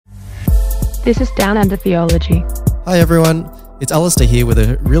This is Down Under Theology. Hi everyone, it's Alistair here with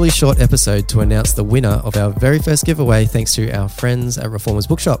a really short episode to announce the winner of our very first giveaway thanks to our friends at Reformers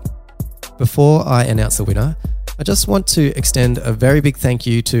Bookshop. Before I announce the winner, I just want to extend a very big thank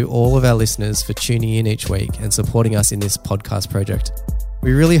you to all of our listeners for tuning in each week and supporting us in this podcast project.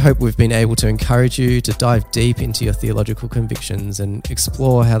 We really hope we've been able to encourage you to dive deep into your theological convictions and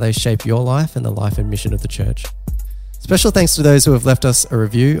explore how they shape your life and the life and mission of the church. Special thanks to those who have left us a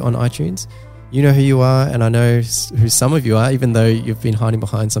review on iTunes. You know who you are, and I know who some of you are, even though you've been hiding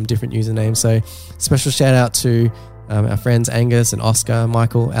behind some different usernames. So special shout out to our friends Angus and Oscar,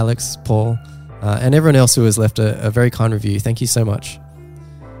 Michael, Alex, Paul, and everyone else who has left a very kind review. Thank you so much.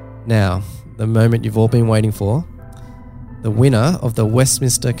 Now, the moment you've all been waiting for. The winner of the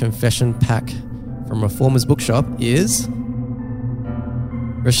Westminster Confession Pack from Reformers Bookshop is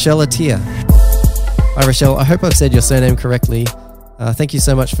Rochelle Attia. Hi Rochelle, I hope I've said your surname correctly. Thank you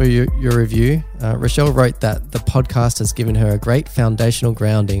so much for your review. Rochelle wrote that the podcast has given her a great foundational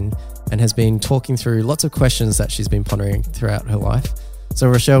grounding and has been talking through lots of questions that she's been pondering throughout her life. So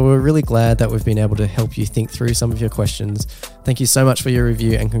Rochelle, we're really glad that we've been able to help you think through some of your questions. Thank you so much for your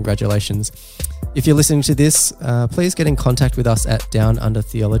review and congratulations. If you're listening to this, please get in contact with us at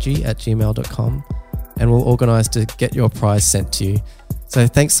downundertheology@gmail.com and we'll organise to get your prize sent to you. So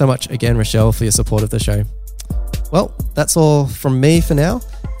thanks so much again, Rochelle, for your support of the show. Well, that's all from me for now.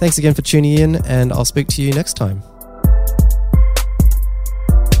 Thanks again for tuning in and I'll speak to you next time.